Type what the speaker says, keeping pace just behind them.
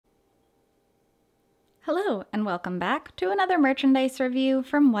Hello, and welcome back to another merchandise review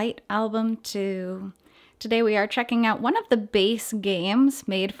from White Album 2. Today we are checking out one of the base games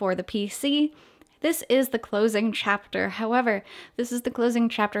made for the PC. This is the closing chapter. However, this is the closing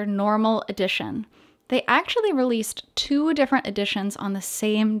chapter normal edition. They actually released two different editions on the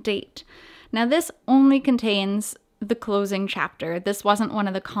same date. Now this only contains the closing chapter. This wasn't one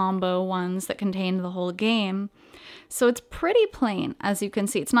of the combo ones that contained the whole game. So it's pretty plain, as you can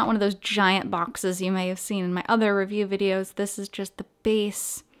see. It's not one of those giant boxes you may have seen in my other review videos. This is just the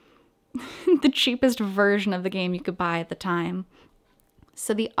base, the cheapest version of the game you could buy at the time.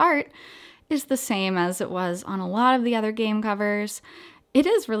 So the art is the same as it was on a lot of the other game covers. It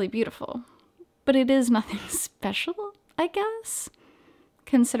is really beautiful, but it is nothing special, I guess,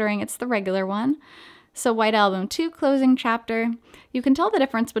 considering it's the regular one. So White Album 2 closing chapter. You can tell the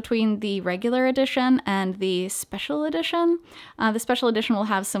difference between the regular edition and the special edition. The special edition will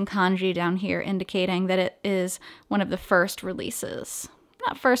have some kanji down here indicating that it is one of the first releases.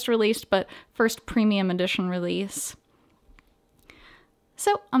 Not first released, but first premium edition release.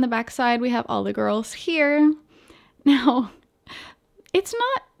 So on the back side, we have all the girls here. Now, it's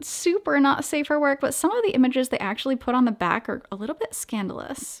not super not safe for work, but some of the images they actually put on the back are a little bit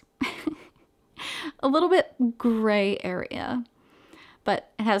scandalous. A little bit gray area,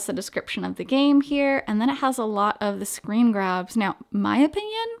 but it has the description of the game here, and then it has a lot of the screen grabs. Now, my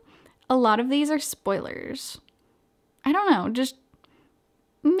opinion, a lot of these are spoilers. I don't know, just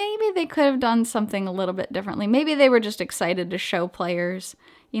maybe they could have done something a little bit differently. Maybe they were just excited to show players,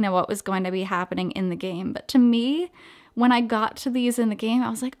 you know, what was going to be happening in the game. But to me, when I got to these in the game,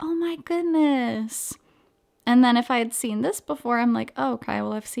 I was like, oh my goodness. And then if I had seen this before, I'm like, oh, okay,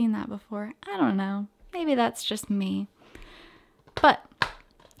 well, I've seen that before. I don't know. Maybe that's just me. But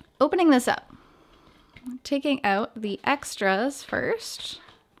opening this up, taking out the extras first,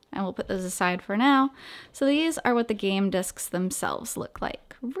 and we'll put those aside for now. So these are what the game discs themselves look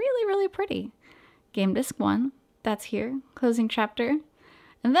like. Really, really pretty. Game disc 1, that's here, closing chapter.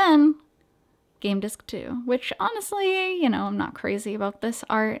 And then Game Disc 2, which honestly, you know, I'm not crazy about this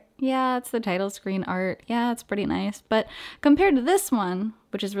art. Yeah, it's the title screen art. Yeah, it's pretty nice. But compared to this one,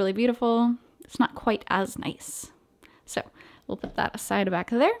 which is really beautiful, it's not quite as nice. So we'll put that aside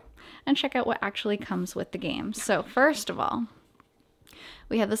back there and check out what actually comes with the game. So first of all,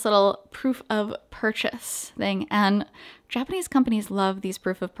 we have this little proof of purchase thing, and Japanese companies love these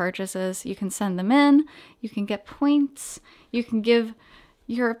proof of purchases. You can send them in, you can get points, you can give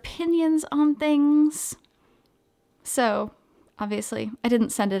your opinions on things. So obviously I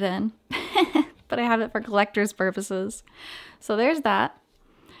didn't send it in, but I have it for collector's purposes. So there's that.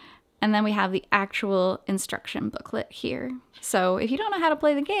 And then we have the actual instruction booklet here. So if you don't know how to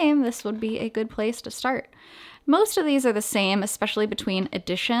play the game, this would be a good place to start. Most of these are the same, especially between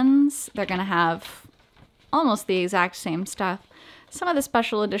editions. They're gonna have almost the exact same stuff. Some of the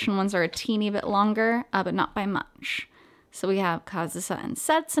special edition ones are a teeny bit longer, but not by much. So we have Kazusa and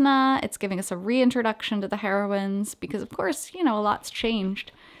Setsuna. It's giving us a reintroduction to the heroines because, of course, you know, a lot's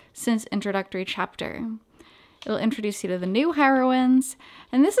changed since introductory chapter. It'll introduce you to the new heroines,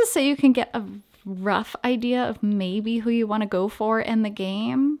 and this is so you can get a rough idea of maybe who you want to go for in the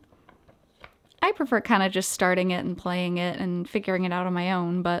game. I prefer kind of just starting it and playing it and figuring it out on my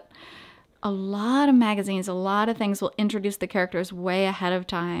own, but a lot of magazines, a lot of things will introduce the characters way ahead of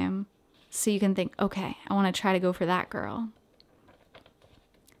time. So you can think, okay, I want to try to go for that girl.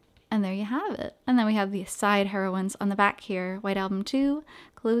 And there you have it. And then we have the side heroines on the back here. White Album 2,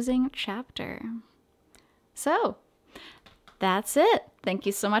 closing chapter. So, that's it. Thank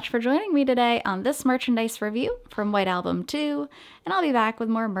you so much for joining me today on this merchandise review from White Album 2. And I'll be back with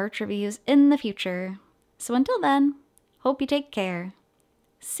more merch reviews in the future. So until then, hope you take care.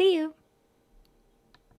 See you.